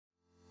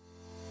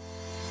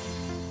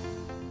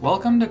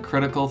Welcome to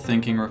Critical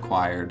Thinking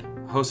Required,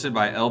 hosted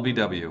by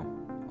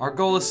LBW. Our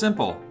goal is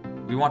simple.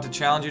 We want to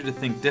challenge you to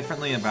think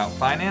differently about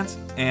finance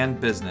and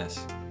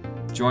business.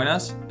 Join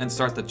us and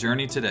start the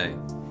journey today.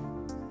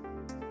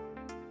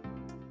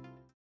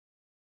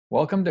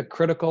 Welcome to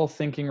Critical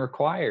Thinking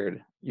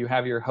Required. You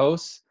have your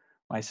hosts,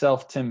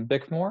 myself, Tim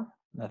Bickmore,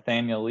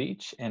 Nathaniel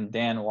Leach, and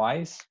Dan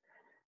Weiss.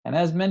 And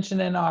as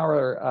mentioned in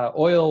our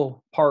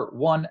Oil Part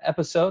 1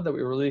 episode that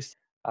we released,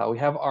 we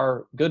have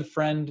our good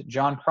friend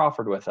John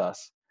Crawford with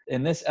us.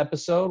 In this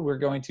episode, we're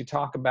going to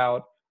talk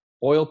about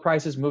oil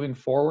prices moving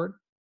forward,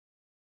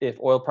 if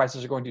oil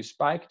prices are going to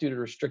spike due to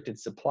restricted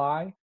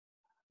supply,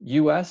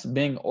 U.S.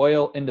 being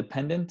oil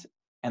independent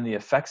and the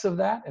effects of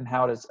that and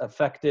how it has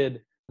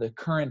affected the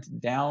current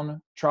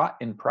downtrot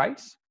in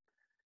price.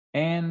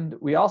 And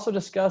we also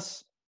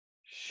discuss,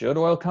 should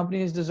oil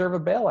companies deserve a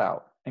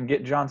bailout, and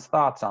get John's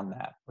thoughts on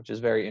that, which is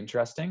very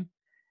interesting.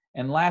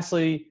 And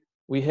lastly,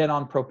 we hit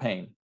on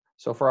propane.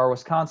 So for our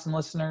Wisconsin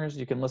listeners,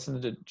 you can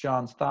listen to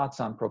John's thoughts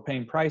on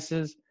propane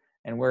prices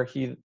and where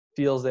he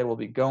feels they will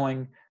be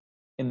going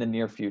in the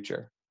near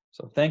future.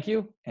 So thank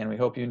you, and we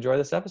hope you enjoy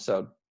this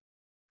episode.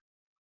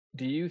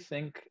 Do you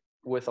think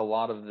with a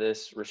lot of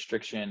this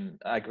restriction,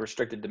 like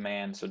restricted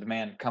demand, so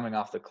demand coming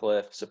off the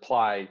cliff,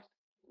 supply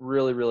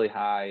really, really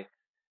high,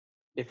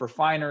 if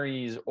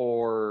refineries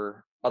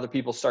or other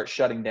people start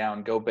shutting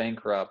down, go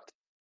bankrupt,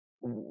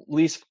 at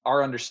least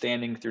our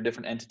understanding through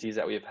different entities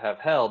that we have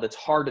held, it's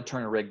hard to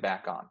turn a rig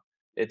back on.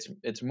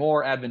 It's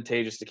more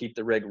advantageous to keep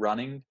the rig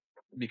running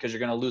because you're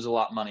going to lose a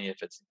lot of money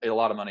if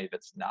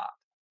it's not.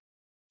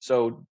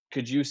 So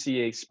could you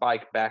see a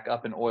spike back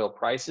up in oil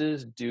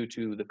prices due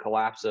to the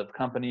collapse of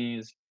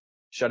companies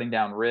shutting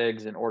down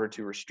rigs in order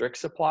to restrict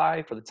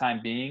supply for the time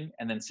being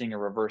and then seeing a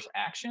reverse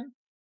action?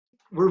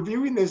 We're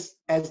viewing this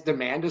as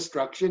demand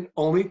destruction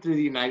only through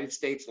the United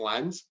States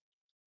lens.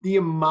 The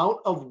amount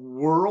of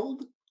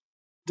world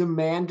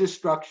demand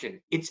destruction,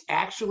 it's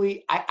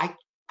actually, I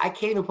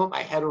can't even put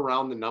my head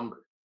around the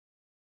number.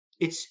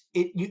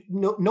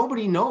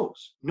 Nobody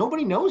knows.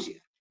 Nobody knows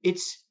yet.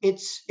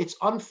 It's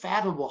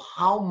unfathomable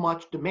how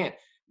much demand.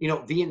 You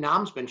know,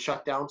 Vietnam's been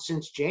shut down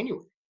since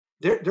January.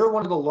 They're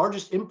one of the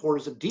largest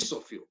importers of diesel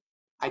fuel.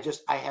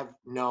 I have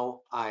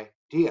no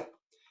idea,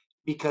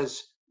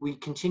 because we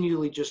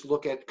continually just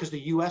look at, because the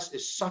U.S.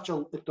 is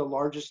the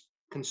largest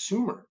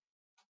consumer.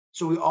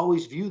 So we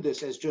always view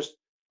this as just,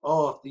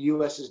 oh, if the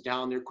U.S. is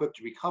down, they're quick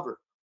to recover.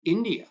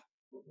 India,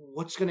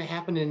 what's going to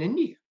happen in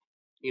India?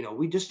 You know,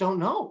 we just don't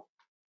know.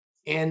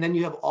 And then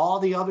you have all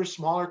the other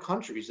smaller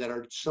countries that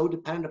are so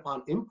dependent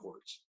upon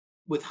imports.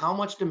 With how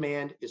much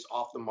demand is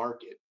off the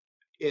market,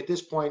 at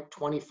this point,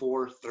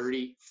 24,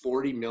 30,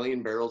 40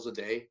 million barrels a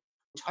day,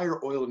 the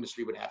entire oil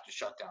industry would have to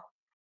shut down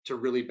to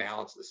really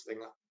balance this thing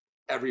up.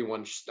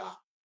 Everyone stop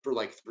for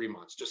like 3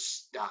 months,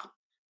 just stop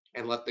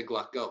and let the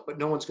glut go. But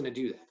no one's going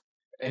to do that.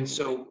 And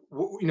so,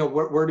 you know,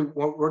 where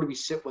do we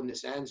sit when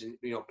this ends, and,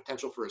 you know,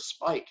 potential for a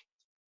spike?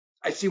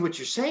 I see what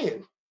you're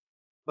saying,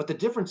 but the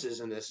difference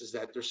in this is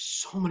that there's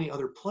so many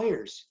other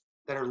players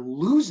that are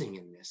losing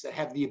in this, that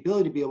have the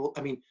ability to be able,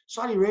 I mean,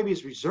 Saudi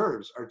Arabia's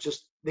reserves are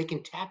just, they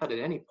can tap it at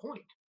any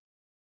point.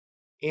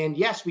 And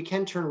yes, we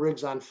can turn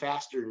rigs on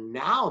faster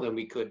now than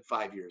we could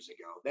 5 years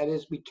ago. That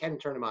is, we can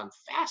turn them on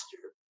faster.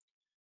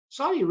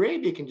 Saudi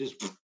Arabia can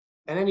just,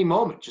 at any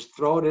moment, just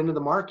throw it into the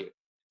market.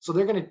 So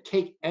they're going to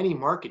take any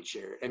market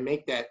share and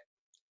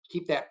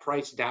keep that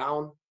price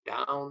down,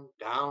 down,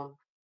 down.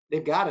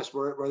 They've got us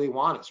where they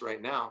want us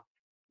right now.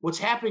 What's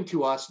happening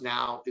to us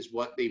now is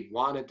what they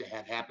wanted to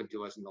have happen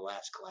to us in the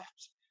last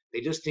collapse.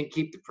 They just didn't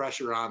keep the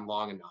pressure on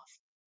long enough.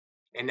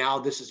 And now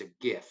this is a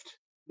gift.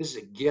 This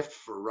is a gift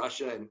for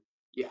Russia. And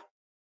yeah.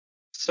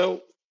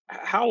 So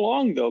how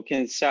long, though,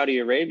 can Saudi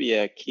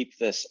Arabia keep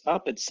this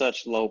up at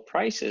such low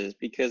prices?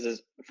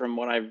 Because from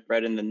what I've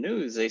read in the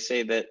news, they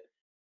say that,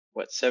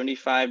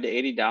 $75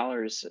 to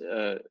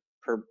 $80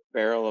 per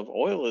barrel of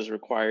oil is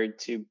required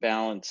to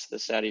balance the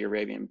Saudi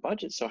Arabian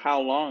budget. So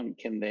how long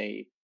can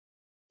they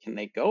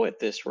go at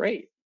this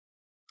rate?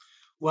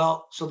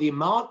 Well, so the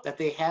amount that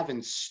they have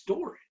in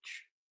storage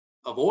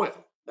of oil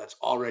that's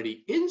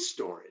already in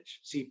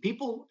storage. See,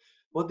 people,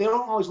 what they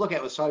don't always look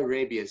at with Saudi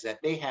Arabia is that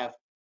they have,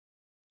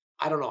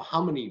 I don't know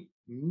how many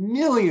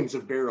millions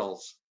of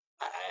barrels.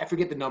 I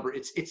forget the number.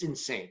 It's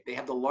insane. They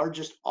have the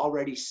largest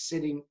already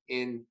sitting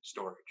in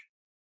storage.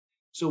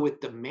 So with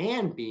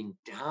demand being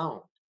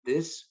down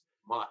this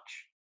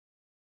much,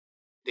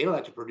 they don't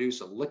have to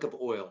produce a lick of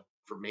oil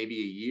for maybe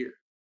a year.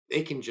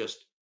 They can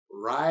just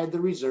ride the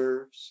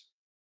reserves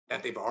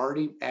that they've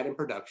already had in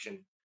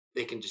production.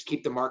 They can just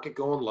keep the market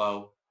going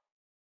low.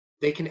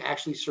 They can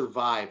actually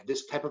survive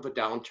this type of a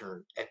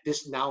downturn at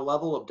this now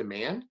level of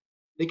demand.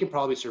 They can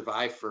probably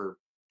survive for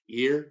a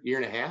year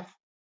and a half,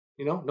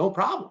 you know, no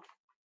problem,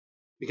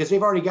 because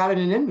they've already got it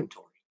in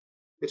inventory.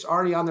 It's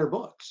already on their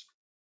books.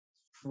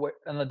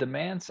 On the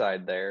demand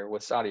side there,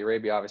 with Saudi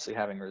Arabia obviously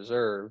having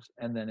reserves,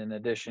 and then in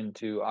addition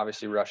to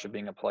obviously Russia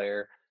being a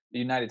player, the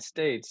United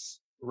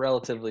States,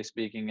 relatively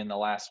speaking, in the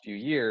last few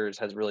years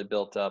has really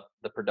built up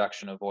the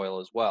production of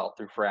oil as well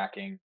through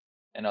fracking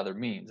and other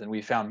means. And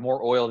we found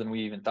more oil than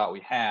we even thought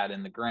we had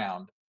in the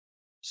ground.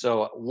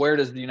 So where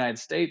does the United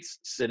States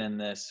sit in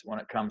this when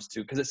it comes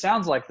to, because it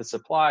sounds like the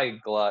supply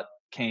glut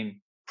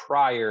came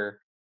prior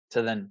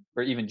to then,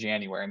 or even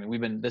January. I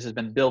mean, this has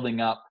been building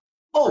up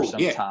for Oh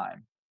some yeah.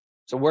 time.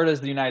 So where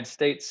does the United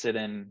States sit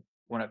in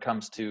when it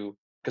comes to,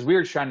 because we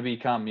were trying to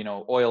become,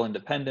 oil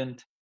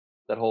independent,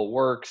 that whole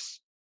works.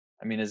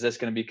 I mean, is this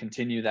going to be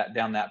continue that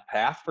down that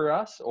path for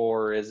us,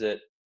 or is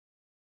it,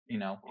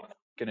 going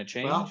to Well,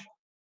 change?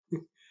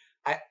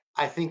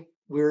 I think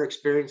we're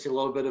experiencing a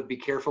little bit of be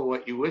careful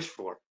what you wish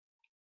for.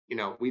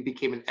 We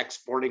became an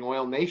exporting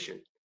oil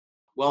nation.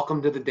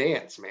 Welcome to the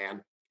dance,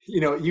 man.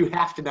 You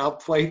have to now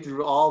play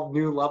through all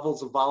new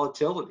levels of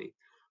volatility.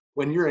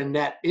 When you're a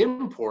net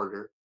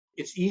importer,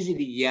 it's easy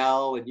to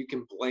yell and you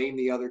can blame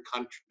the other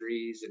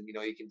countries and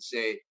you can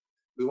say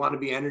we want to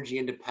be energy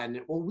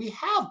independent. Well, we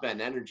have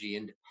been energy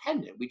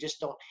independent. We just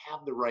don't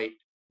have the right,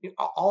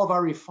 all of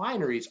our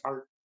refineries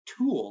aren't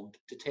tooled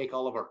to take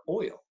all of our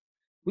oil.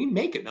 We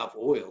make enough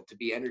oil to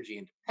be energy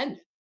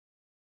independent.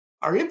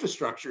 Our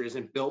infrastructure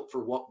isn't built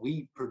for what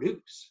we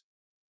produce.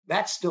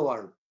 That's still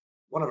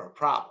one of our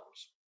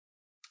problems.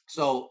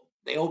 So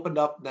they opened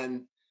up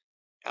then.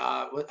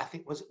 I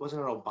think wasn't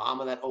it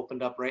Obama that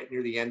opened up right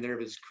near the end there of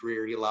his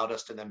career? He allowed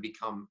us to then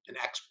become an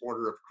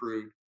exporter of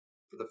crude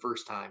for the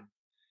first time.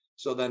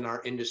 So then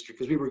our industry,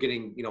 because we were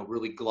getting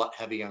really glut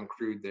heavy on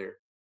crude there.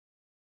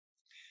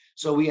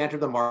 So we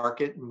entered the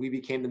market and we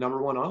became the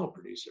number one oil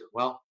producer.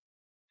 Well,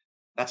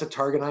 that's a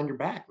target on your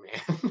back,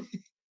 man.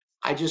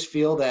 I just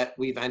feel that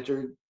we've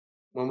entered,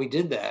 when we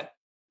did that,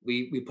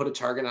 we put a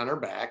target on our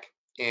back.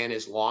 And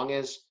as long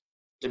as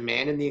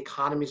demand in the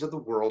economies of the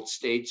world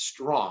stayed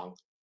strong,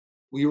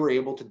 we were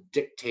able to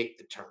dictate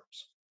the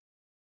terms.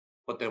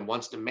 But then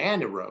once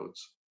demand erodes,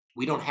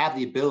 we don't have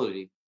the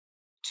ability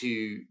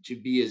to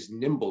be as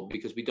nimble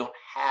because we don't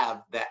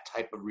have that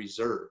type of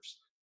reserves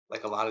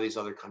like a lot of these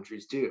other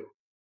countries do.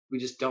 We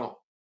just don't.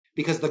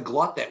 Because the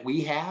glut that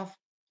we have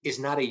is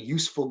not a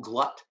useful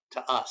glut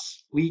to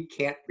us. We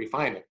can't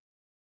refine it,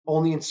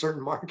 only in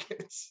certain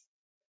markets.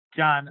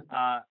 John,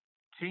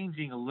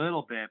 changing a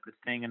little bit, but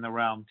staying in the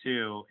realm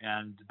too.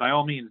 And by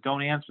all means,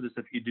 don't answer this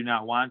if you do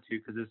not want to,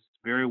 because this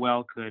very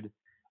well could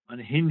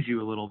unhinge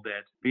you a little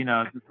bit. Being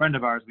a friend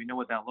of ours, we know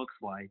what that looks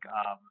like,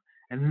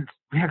 and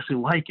we actually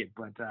like it.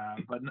 But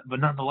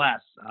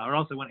nonetheless, or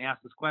else I wouldn't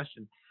ask this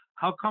question: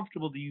 how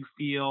comfortable do you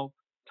feel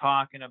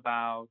talking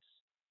about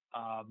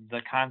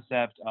the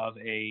concept of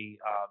a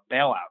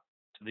bailout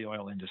to the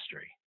oil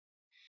industry?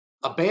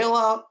 A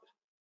bailout?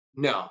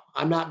 No,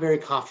 I'm not very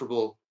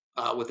comfortable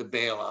with a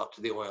bailout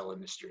to the oil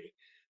industry.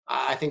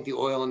 I think the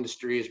oil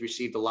industry has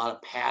received a lot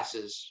of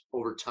passes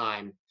over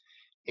time.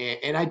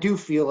 And I do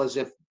feel as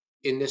if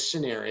in this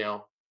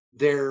scenario,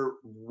 there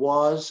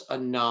was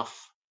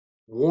enough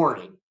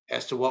warning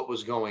as to what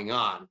was going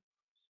on.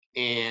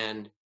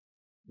 And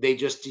they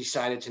just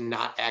decided to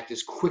not act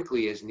as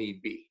quickly as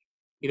need be.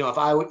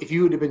 If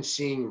you would have been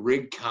seeing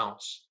rig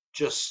counts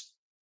just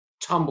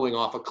tumbling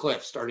off a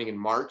cliff starting in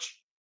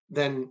March,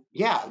 then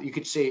yeah, you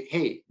could say,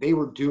 hey, they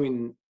were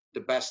doing the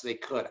best they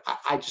could.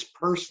 I just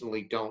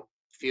personally don't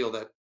feel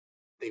that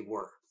they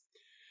were.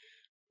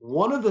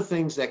 One of the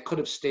things that could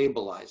have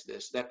stabilized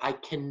this that I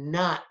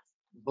cannot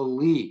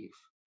believe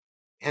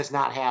has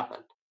not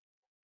happened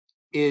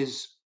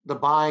is the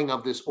buying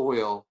of this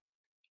oil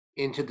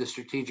into the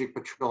Strategic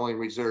Petroleum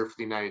Reserve for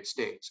the United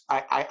States.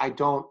 I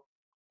don't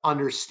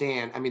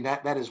understand. I mean,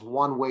 that is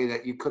one way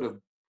that you could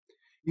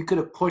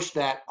have pushed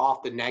that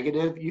off the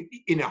negative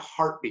in a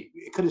heartbeat.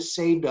 It could have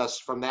saved us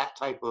from that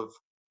type of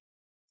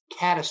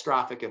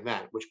catastrophic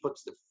event, which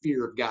puts the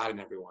fear of God in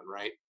everyone,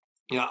 right?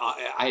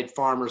 I had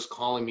farmers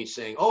calling me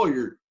saying, "Oh,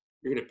 you're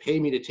going to pay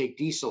me to take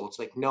diesel." It's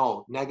like,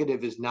 no,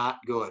 negative is not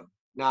good,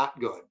 not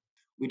good.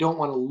 We don't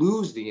want to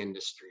lose the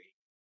industry,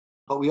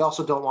 but we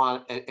also don't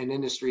want an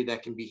industry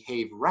that can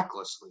behave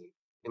recklessly,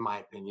 in my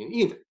opinion,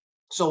 either.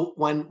 So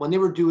when they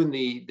were doing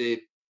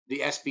the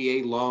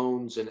SBA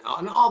loans and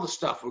all the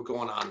stuff were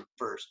going on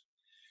first,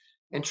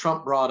 and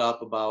Trump brought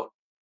up about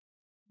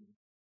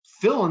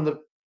filling the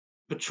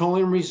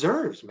petroleum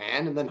reserves,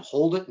 man, and then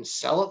hold it and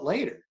sell it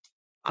later.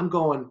 I'm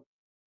going,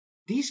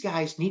 these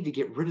guys need to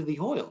get rid of the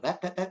oil.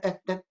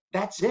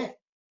 That's it.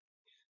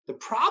 The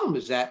problem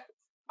is that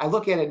I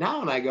look at it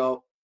now and I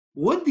go,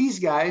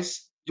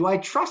 do I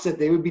trust that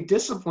they would be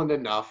disciplined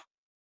enough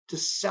to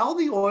sell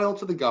the oil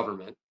to the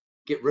government,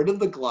 get rid of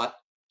the glut,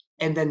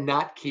 and then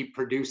not keep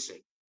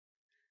producing?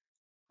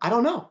 I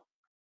don't know.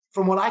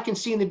 From what I can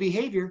see in the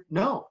behavior,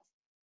 no.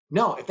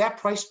 If that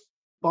price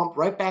bumped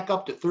right back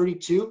up to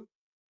 32,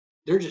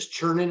 they're just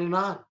churning it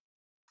on.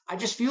 I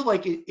just feel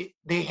like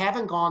they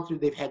haven't gone through,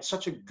 they've had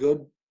such a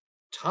good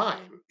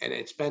time and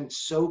it's been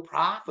so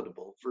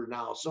profitable for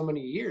now so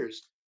many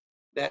years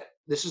that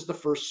this is the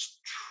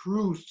first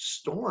true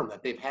storm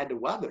that they've had to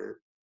weather.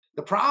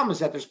 The problem is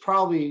that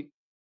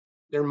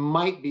there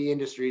might be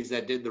industries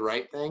that did the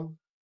right thing,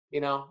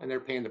 and they're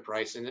paying the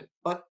price in it.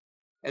 But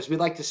as we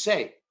like to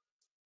say,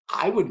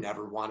 I would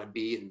never want to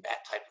be in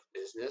that type of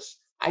business.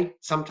 I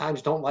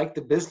sometimes don't like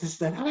the business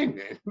that I'm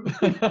in.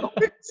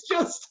 It's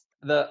just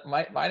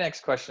My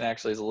next question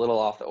actually is a little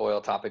off the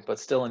oil topic, but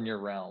still in your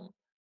realm.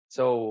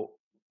 So,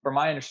 from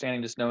my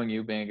understanding, just knowing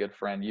you being a good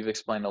friend, you've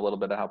explained a little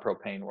bit of how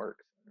propane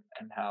works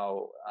and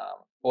how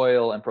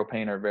oil and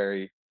propane are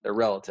they're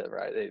relative,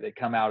 right? They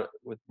come out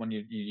with when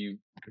you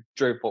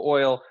drip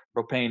oil,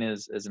 propane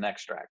is an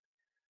extract.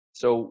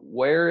 So,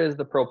 where is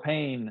the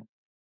propane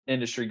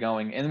industry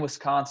going in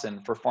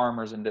Wisconsin for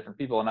farmers and different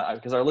people? And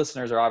because our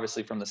listeners are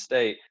obviously from the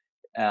state,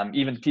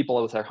 even people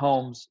with their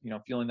homes,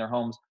 fueling their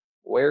homes,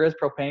 where is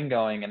propane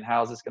going, and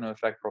how is this going to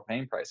affect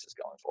propane prices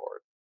going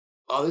forward?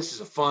 oh, this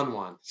is a fun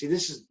one. See,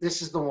 this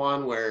is the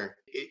one where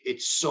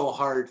it's so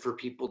hard for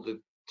people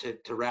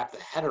to wrap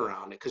their head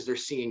around it because they're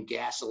seeing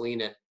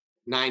gasoline at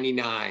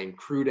 99,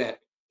 crude at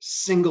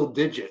single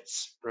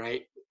digits,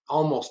 right?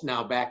 Almost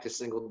now back to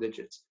single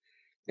digits.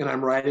 And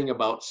I'm writing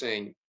about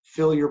saying,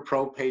 fill your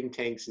propane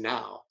tanks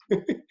now.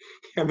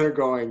 And they're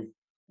going,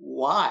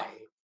 why?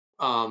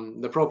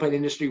 The propane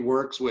industry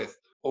works with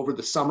over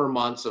the summer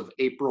months of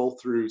April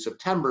through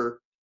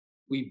September,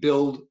 we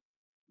build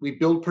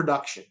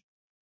production,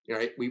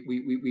 right?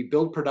 We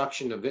build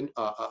production of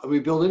we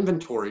build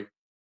inventory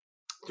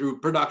through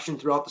production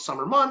throughout the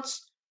summer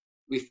months.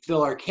 We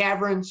fill our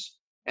caverns,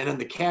 and then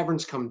the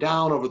caverns come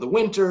down over the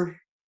winter,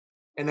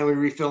 and then we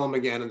refill them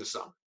again in the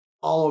summer.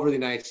 All over the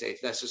United States,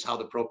 that's just how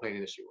the propane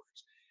industry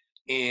works.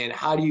 And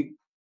how do you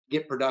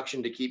get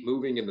production to keep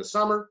moving in the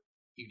summer?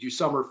 You do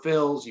summer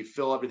fills, you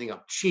fill everything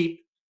up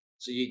cheap,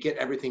 so you get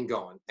everything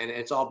going. And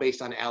it's all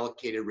based on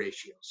allocated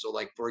ratios. So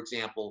like, for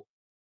example,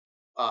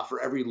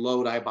 for every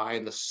load I buy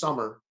in the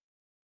summer,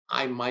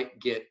 I might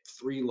get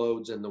 3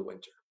 loads in the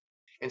winter.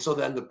 And so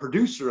then the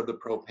producer of the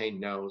propane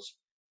knows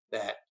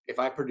that if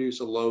I produce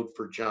a load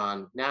for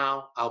John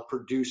now, I'll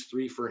produce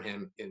 3 for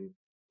him in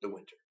the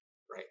winter,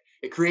 right?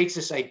 It creates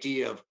this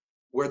idea of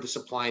where the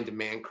supply and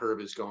demand curve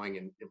is going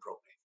in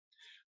propane.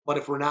 But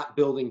if we're not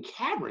building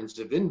caverns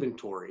of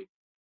inventory,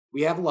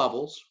 we have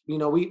levels. We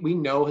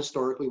know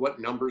historically what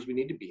numbers we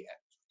need to be at.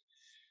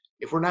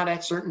 If we're not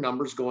at certain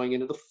numbers going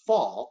into the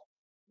fall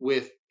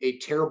with a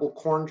terrible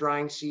corn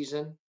drying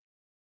season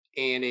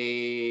and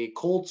a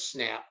cold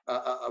snap,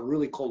 a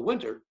really cold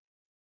winter,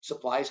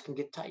 supplies can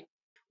get tight.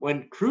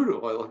 When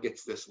crude oil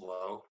gets this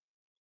low,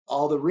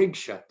 all the rigs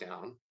shut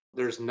down.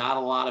 There's not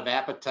a lot of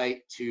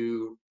appetite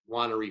to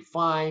want to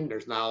refine.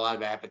 There's not a lot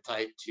of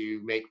appetite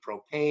to make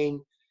propane.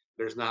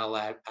 There's not a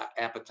lot of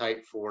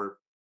appetite for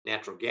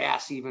natural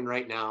gas even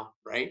right now,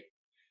 right?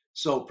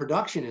 So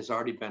production has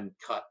already been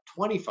cut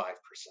 25%.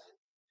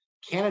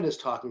 Canada's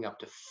talking up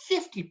to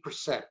 50%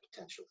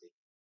 potentially.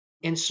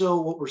 And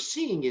so what we're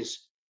seeing is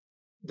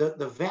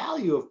the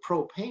value of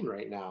propane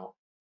right now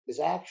is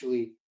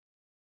actually,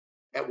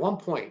 at one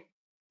point,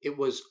 it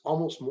was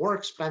almost more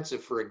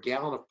expensive for a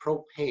gallon of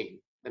propane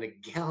than a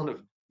gallon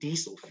of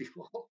diesel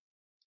fuel.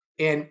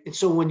 And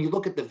so when you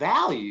look at the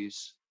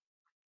values,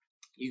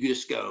 you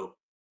just go,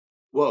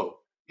 whoa,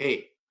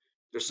 hey,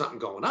 there's something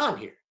going on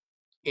here.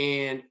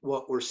 And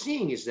what we're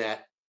seeing is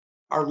that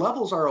our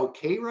levels are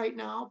okay right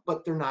now,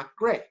 but they're not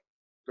great.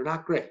 They're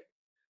not great.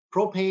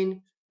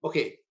 Propane,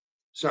 okay,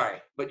 sorry,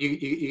 but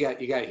you got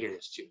to hear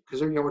this too,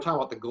 because we're talking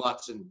about the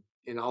gluts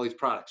and all these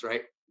products,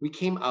 right? We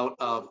came out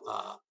of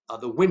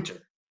the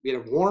winter. We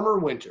had a warmer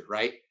winter,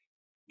 right?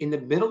 In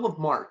the middle of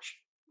March,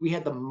 we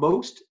had the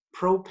most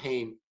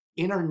propane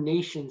in our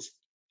nation's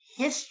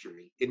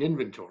history in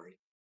inventory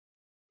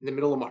in the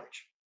middle of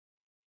March.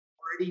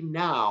 Already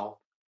now,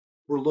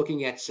 we're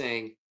looking at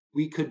saying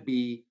we could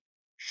be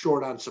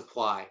short on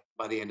supply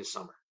by the end of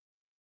summer.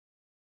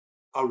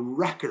 A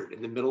record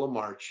in the middle of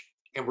March.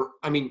 And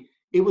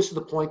it was to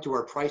the point to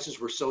where prices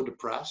were so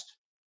depressed,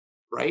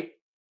 right?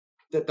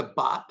 That the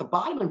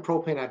bottom in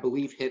propane, I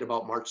believe, hit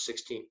about March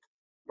 16th,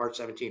 March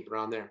 17th,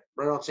 around there,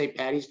 right on St.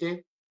 Patty's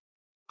Day.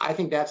 I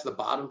think that's the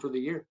bottom for the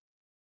year.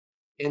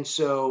 And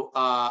so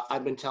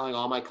I've been telling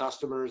all my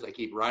customers, I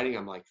keep writing,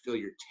 I'm like, fill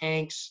your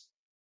tanks.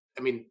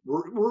 I mean,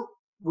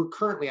 we're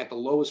currently at the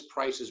lowest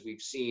prices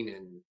we've seen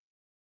in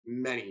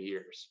many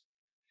years.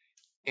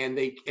 And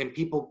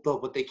people,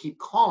 but they keep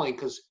calling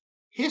because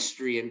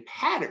history and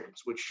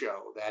patterns would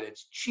show that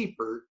it's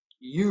cheaper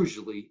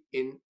usually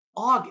in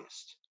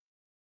August.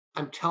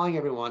 I'm telling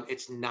everyone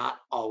it's not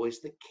always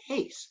the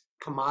case.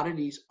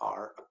 Commodities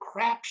are a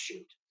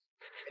crapshoot.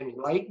 And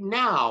right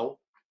now,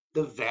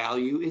 the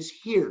value is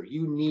here.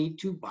 You need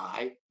to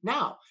buy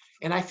now.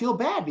 And I feel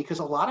bad because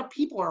a lot of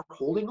people are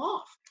holding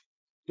off.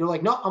 They're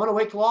like, no, I'm going to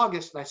wait till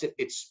August. And I said,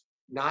 it's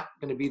not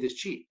going to be this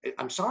cheap.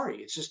 I'm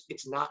sorry.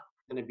 It's not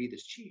going to be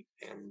this cheap.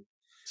 And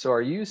so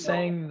are you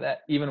saying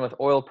that even with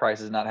oil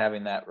prices not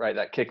having that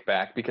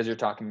kickback, because you're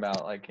talking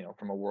about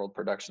from a world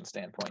production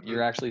standpoint,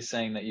 you're actually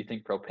saying that you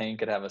think propane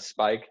could have a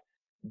spike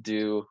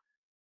due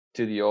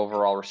to the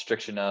overall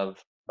restriction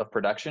of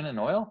production in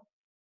oil?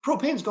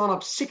 Propane's gone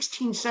up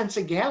 16 cents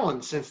a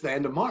gallon since the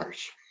end of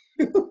March.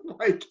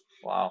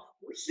 Wow.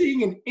 We're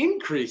seeing an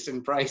increase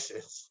in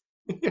prices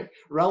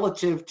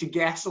relative to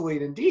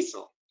gasoline and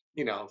diesel,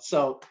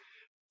 so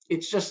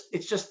it's just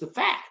the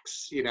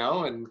facts,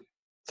 and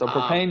So Um,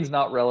 propane's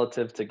not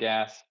relative to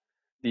gas,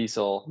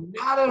 diesel,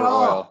 Not at or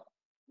all. oil.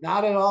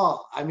 Not at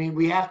all. I mean,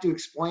 we have to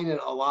explain it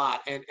a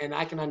lot, and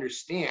I can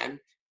understand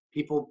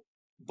people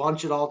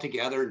bunch it all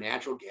together,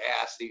 natural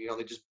gas, they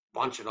just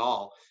bunch it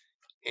all.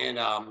 And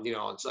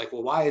it's like,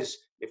 well, why is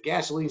if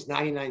gasoline's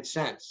 99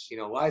 cents,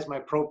 why is my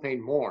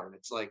propane more? And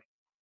it's like,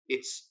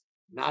 it's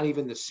not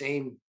even the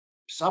same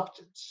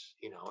substance,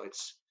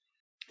 it's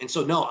and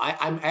so no,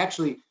 I'm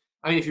actually,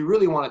 I mean, if you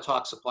really want to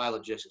talk supply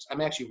logistics,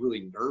 I'm actually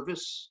really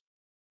nervous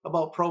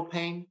about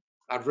propane.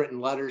 I've written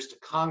letters to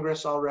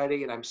Congress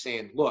already, and I'm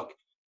saying, look,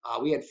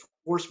 we had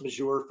force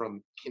majeure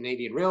from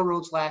Canadian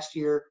railroads last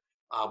year.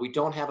 We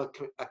don't have a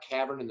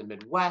cavern in the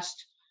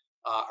Midwest.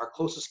 Our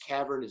closest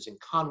cavern is in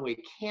Conway,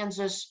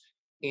 Kansas,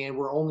 and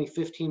we're only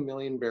 15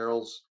 million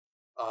barrels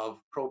of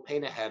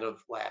propane ahead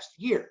of last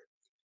year.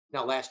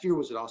 Now, last year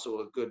was also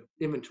a good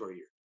inventory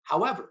year.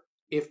 However,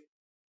 if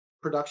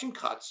production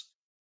cuts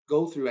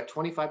go through at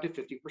 25 to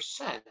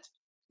 50%,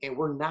 and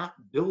we're not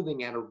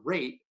building at a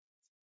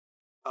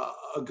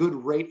good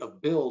rate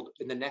of build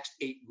in the next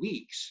 8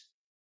 weeks,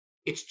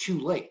 it's too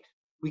late.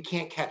 We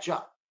can't catch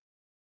up,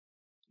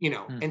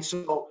 Hmm. And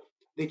so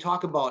they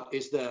talk about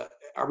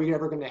are we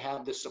ever going to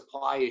have the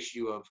supply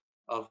issue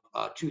of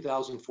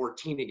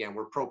 2014 again,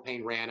 where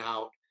propane ran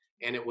out,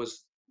 and it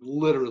was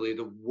literally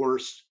the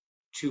worst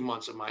 2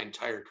 months of my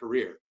entire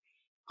career.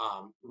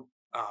 Um,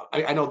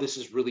 I know this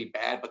is really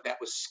bad, but that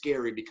was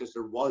scary because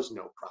there was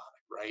no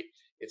product, right?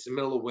 It's the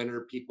middle of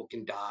winter, people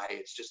can die.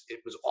 It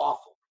was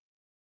awful.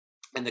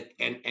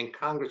 And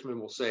congressmen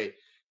will say,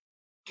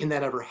 can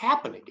that ever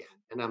happen again?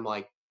 And I'm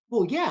like,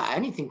 well, yeah,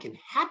 anything can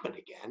happen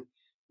again.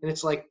 And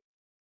it's like,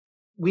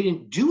 we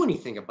didn't do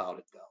anything about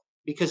it though,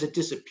 because it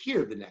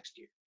disappeared the next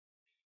year.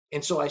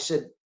 And so I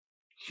said,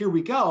 here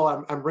we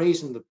go. I'm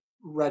raising the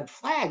red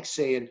flag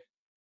saying,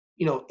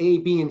 A,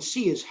 B, and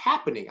C is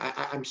happening.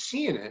 I'm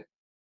seeing it.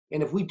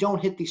 And if we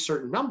don't hit these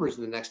certain numbers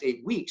in the next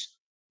 8 weeks,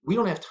 we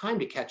don't have time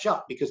to catch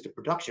up because the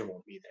production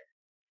won't be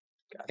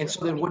there. Gotcha. And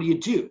so then what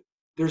do?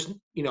 There's,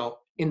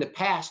 in the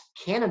past,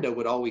 Canada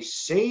would always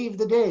save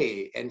the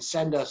day and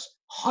send us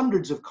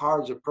hundreds of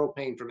cars of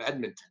propane from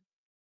Edmonton.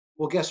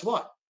 Well, guess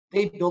what?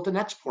 They built an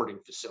exporting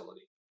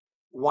facility.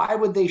 Why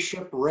would they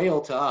ship rail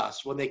to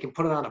us when they can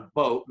put it on a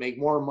boat, make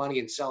more money,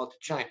 and sell it to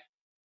China?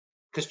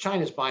 Because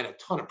China's buying a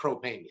ton of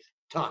propane,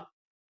 ton.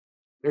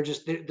 They're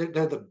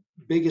the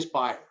biggest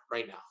buyer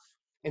right now.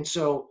 And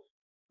so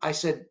I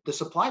said, the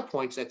supply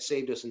points that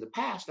saved us in the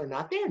past are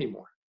not there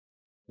anymore.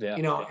 Yeah.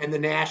 And the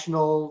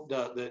national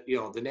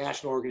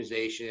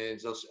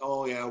organizations, they'll say,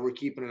 oh yeah, we're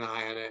keeping an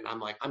eye on it. And I'm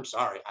like, I'm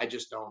sorry, I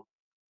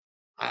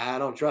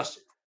don't trust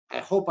it. I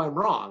hope I'm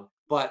wrong,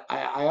 but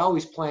I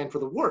always plan for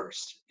the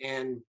worst.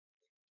 And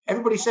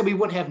everybody said we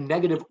wouldn't have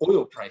negative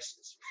oil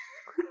prices.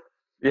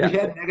 Yeah. We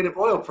had negative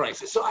oil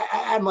prices. So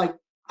I'm like,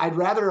 I'd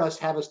rather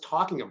have us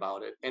talking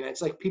about it. And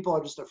it's like people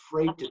are just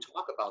afraid to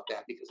talk about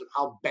that because of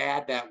how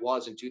bad that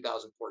was in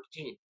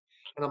 2014.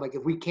 And I'm like,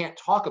 if we can't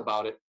talk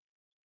about it,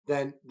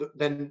 then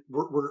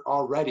we're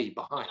already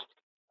behind.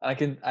 I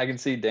can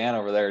see Dan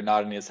over there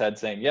nodding his head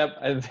saying, yep,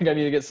 I think I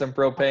need to get some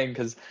propane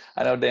because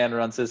I know Dan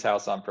runs his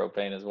house on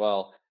propane as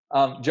well.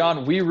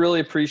 John, we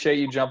really appreciate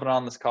you jumping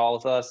on this call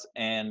with us,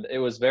 and it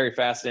was very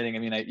fascinating. I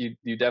mean,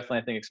 you definitely,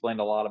 I think, explained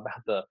a lot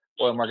about the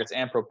oil markets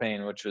and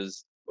propane, which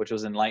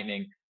was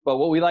enlightening. But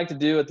what we like to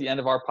do at the end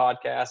of our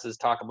podcast is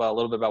talk about a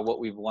little bit about what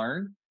we've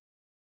learned.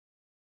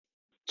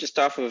 Just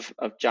off of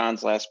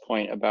John's last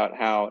point about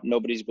how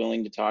nobody's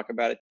willing to talk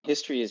about it,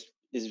 history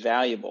is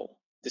valuable,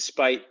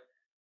 despite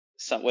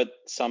what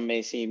some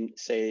may say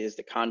is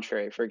the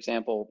contrary. For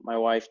example, my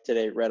wife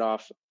today read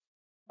off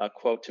a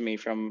quote to me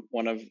from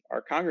one of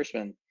our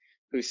congressmen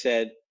who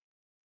said,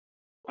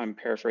 I'm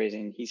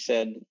paraphrasing, he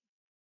said,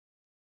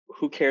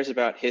 who cares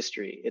about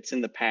history? It's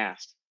in the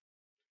past.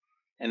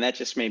 And that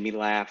just made me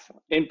laugh,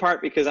 in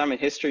part because I'm a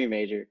history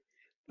major,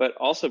 but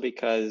also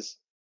because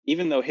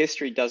even though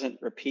history doesn't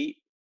repeat,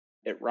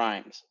 it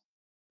rhymes.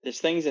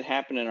 There's things that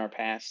happen in our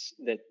past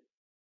that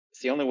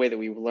it's the only way that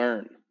we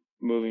learn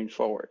moving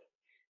forward.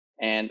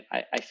 And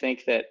I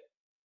think that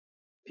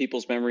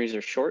people's memories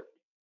are short.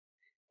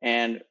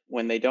 And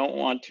when they don't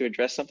want to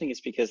address something,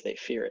 it's because they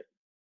fear it.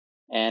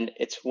 And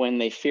it's when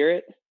they fear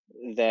it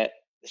that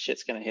the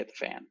shit's going to hit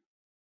the fan.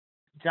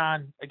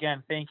 John,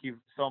 again, thank you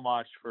so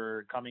much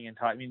for coming and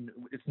talking. I mean,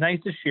 it's nice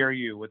to share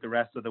you with the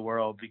rest of the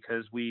world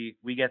because we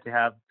get to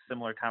have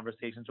similar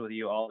conversations with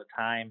you all the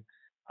time.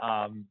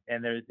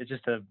 And it's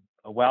just a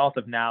wealth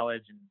of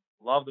knowledge, and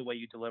love the way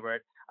you deliver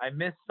it. I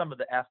miss some of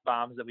the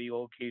F-bombs that we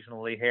will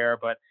occasionally hear,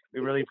 but we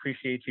really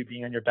appreciate you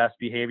being on your best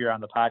behavior on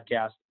the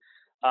podcast.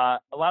 A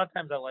lot of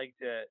times I like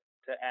to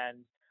end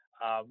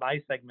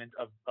my segment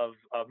of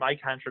my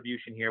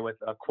contribution here with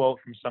a quote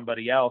from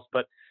somebody else,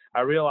 but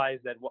I realize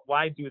that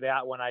why do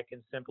that when I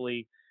can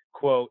simply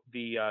quote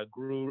the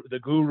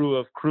guru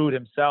of crude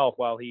himself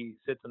while he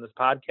sits in this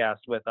podcast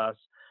with us.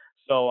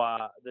 So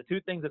the two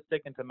things that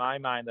stick into my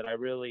mind that I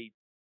really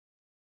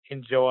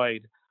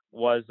enjoyed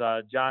was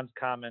John's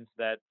comments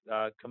that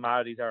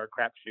commodities are a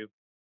crapshoot.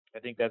 I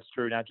think that's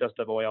true, not just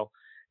of oil.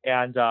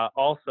 And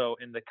also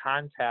in the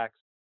context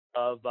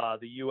of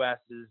the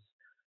U.S.'s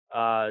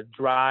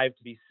drive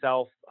to be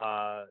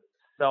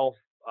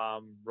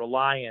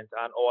self-reliant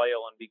on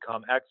oil and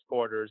become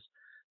exporters,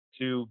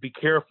 to be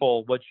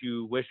careful what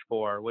you wish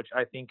for, which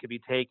I think could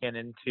be taken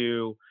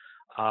into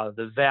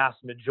the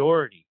vast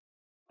majority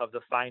of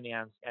the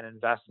finance and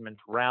investment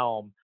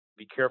realm.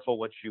 Be careful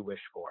what you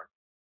wish for.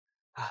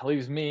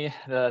 Leaves me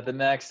the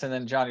next, and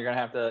then John, you're gonna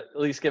have to at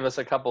least give us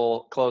a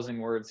couple closing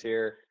words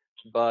here.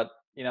 But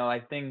I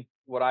think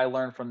what I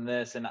learned from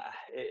this, and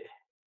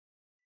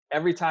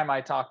every time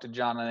I talk to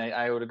John, and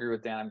I would agree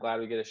with Dan, I'm glad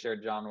we get to share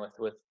John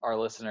with our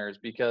listeners,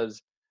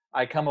 because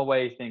I come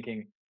away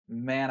thinking,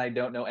 man, I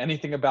don't know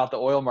anything about the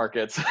oil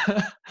markets.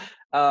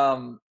 And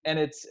I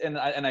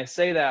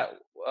say that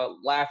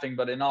laughing,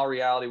 but in all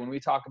reality, when we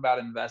talk about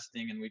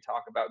investing and we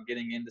talk about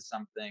getting into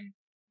something,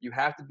 you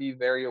have to be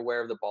very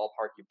aware of the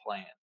ballpark you play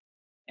in.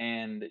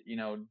 And,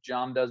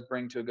 John does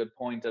bring to a good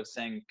point of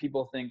saying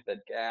people think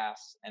that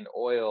gas and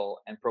oil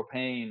and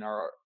propane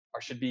are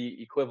should be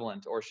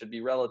equivalent, or should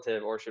be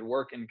relative, or should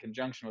work in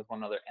conjunction with one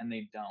another, and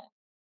they don't.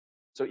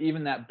 So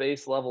even that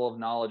base level of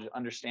knowledge,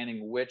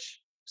 understanding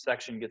which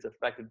section gets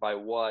affected by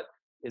what,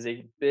 is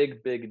a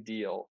big, big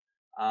deal.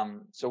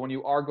 So when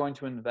you are going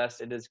to invest,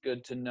 it is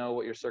good to know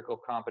what your circle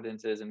of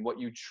competence is and what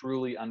you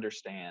truly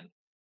understand.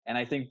 And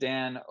I think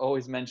Dan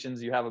always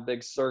mentions you have a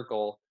big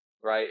circle,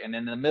 right? And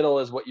in the middle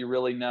is what you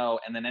really know.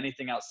 And then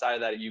anything outside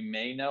of that you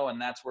may know,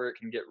 and that's where it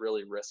can get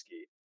really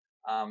risky.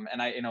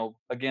 And I,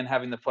 again,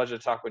 having the pleasure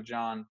to talk with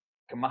John,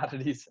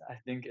 commodities, I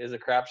think, is a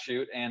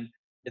crapshoot, and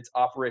it's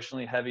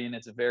operationally heavy, and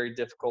it's very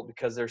difficult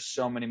because there's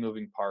so many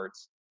moving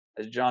parts.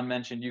 As John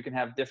mentioned, you can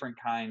have different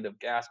kind of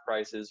gas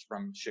prices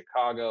from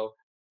Chicago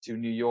to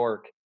New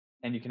York,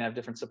 and you can have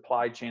different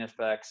supply chain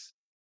effects.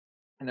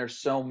 And there's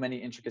so many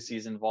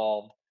intricacies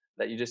involved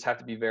that you just have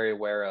to be very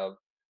aware of.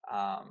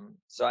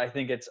 So I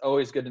think it's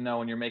always good to know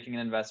when you're making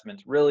an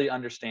investment, really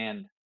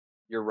understand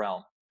your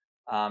realm.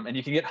 And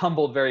you can get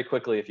humbled very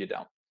quickly if you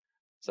don't.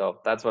 So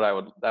that's what I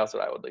would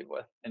leave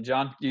with. And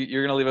John,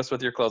 you're going to leave us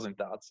with your closing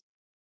thoughts.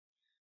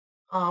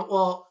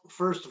 Well,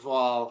 first of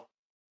all,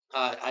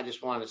 I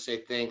just want to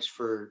say thanks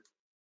for,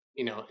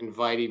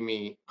 inviting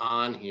me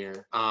on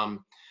here. I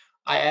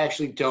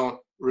actually don't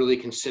really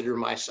consider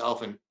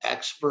myself an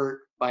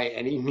expert by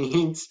any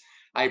means.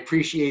 I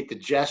appreciate the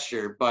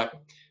gesture, but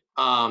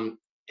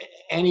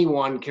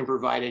anyone can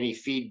provide any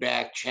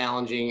feedback,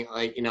 challenging,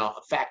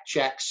 fact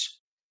checks,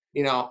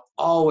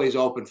 always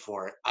open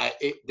for it.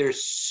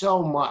 There's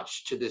so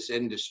much to this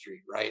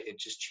industry, right? It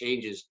just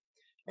changes,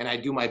 and I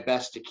do my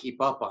best to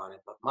keep up on it.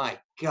 But my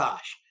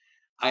gosh,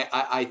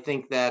 I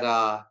think that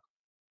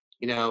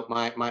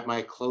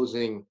my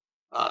closing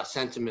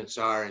sentiments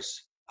are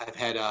is I've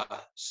had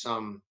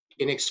some,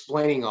 in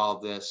explaining all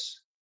of this,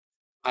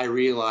 I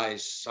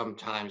realize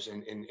sometimes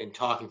in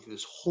talking through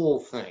this whole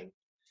thing,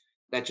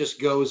 that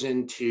just goes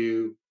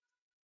into,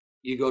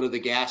 you go to the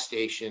gas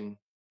station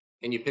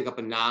and you pick up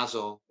a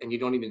nozzle and you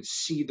don't even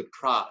see the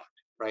product,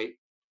 right?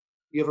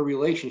 You have a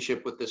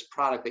relationship with this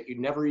product that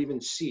you never even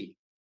see.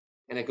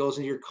 And it goes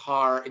into your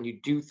car and you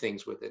do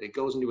things with it. It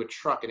goes into a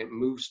truck and it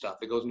moves stuff.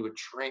 It goes into a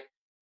train.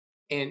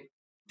 And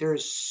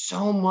there's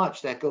so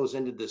much that goes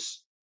into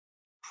this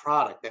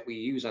product that we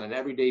use on an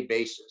everyday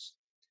basis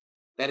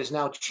that is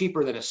now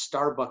cheaper than a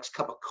Starbucks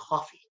cup of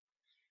coffee,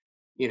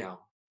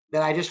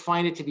 that I just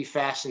find it to be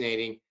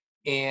fascinating.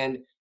 And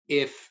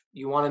if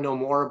you want to know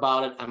more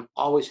about it, I'm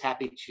always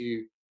happy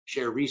to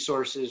share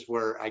resources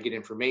where I get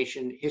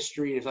information,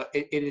 history.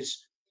 It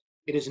is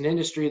an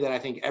industry that I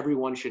think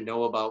everyone should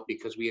know about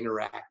because we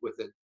interact with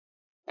it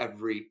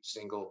every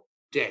single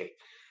day.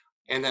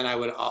 And then I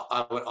would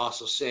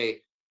also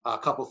say a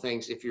couple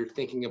things. If you're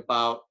thinking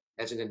about,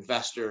 as an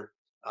investor,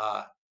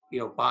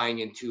 buying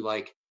into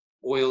like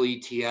oil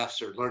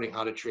ETFs or learning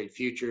how to trade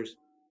futures,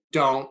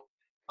 don't.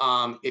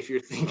 If you're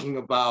thinking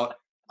about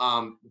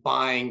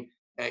buying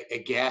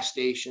a gas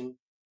station,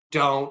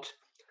 don't.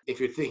 If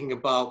you're thinking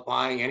about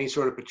buying any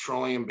sort of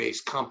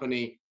petroleum-based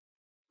company,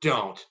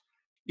 don't.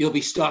 You'll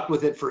be stuck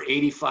with it for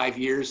 85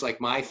 years like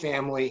my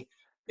family.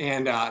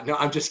 And no,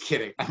 I'm just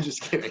kidding.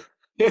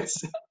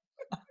 It's,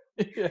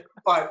 yeah.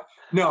 But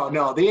no,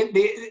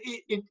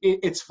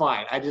 it's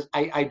fine.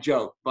 I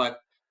joke, but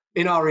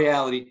in all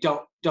reality,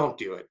 don't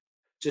do it.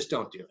 Just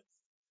don't do it.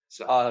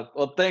 So.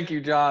 Well, thank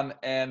you, John.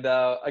 And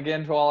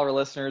again, to all our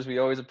listeners, we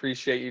always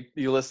appreciate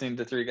you listening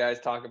to three guys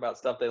talk about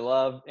stuff they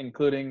love,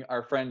 including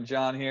our friend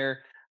John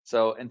here.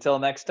 So until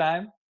next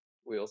time,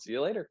 we will see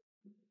you later.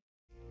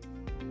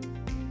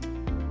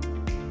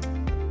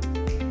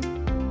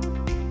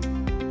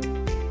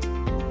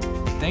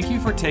 Thank you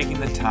for taking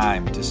the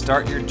time to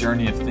start your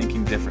journey of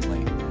thinking differently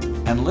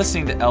and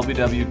listening to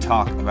LBW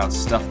talk about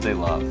stuff they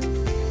love.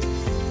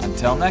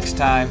 Until next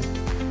time.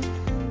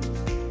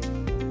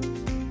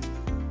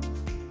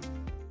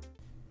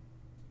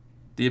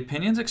 The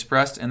opinions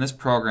expressed in this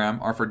program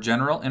are for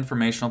general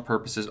informational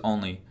purposes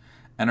only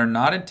and are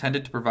not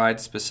intended to provide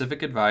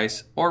specific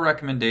advice or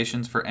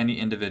recommendations for any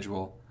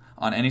individual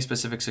on any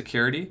specific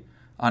security,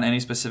 on any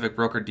specific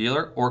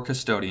broker-dealer or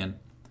custodian.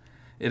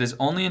 It is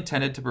only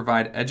intended to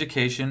provide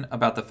education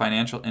about the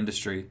financial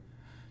industry.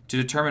 To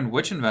determine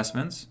which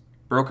investments,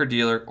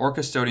 broker-dealer, or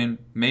custodian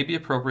may be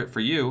appropriate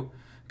for you,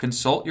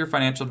 consult your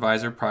financial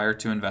advisor prior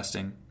to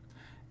investing.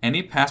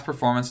 Any past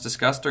performance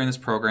discussed during this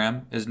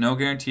program is no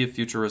guarantee of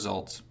future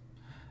results.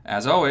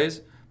 As always,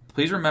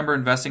 please remember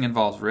investing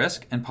involves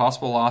risk and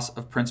possible loss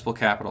of principal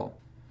capital.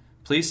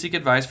 Please seek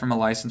advice from a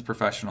licensed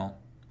professional.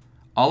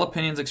 All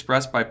opinions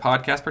expressed by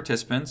podcast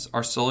participants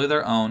are solely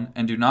their own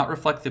and do not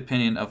reflect the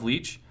opinion of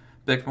Leach,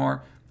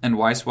 Bickmore, and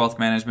Weiss Wealth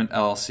Management,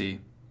 LLC.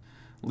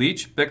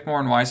 Leach, Bickmore,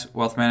 and Weiss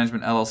Wealth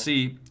Management,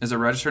 LLC is a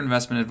registered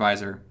investment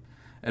advisor.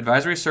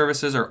 Advisory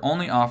services are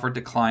only offered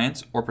to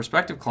clients or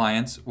prospective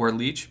clients where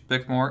Leach,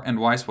 Bickmore, and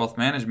Weiss Wealth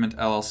Management,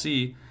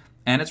 LLC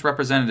and its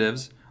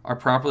representatives are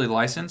properly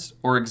licensed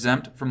or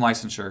exempt from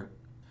licensure.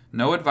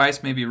 No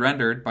advice may be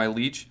rendered by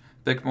Leach,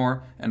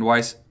 Bickmore, and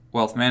Weiss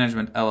Wealth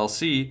Management,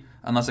 LLC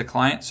unless a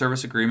client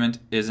service agreement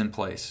is in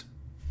place.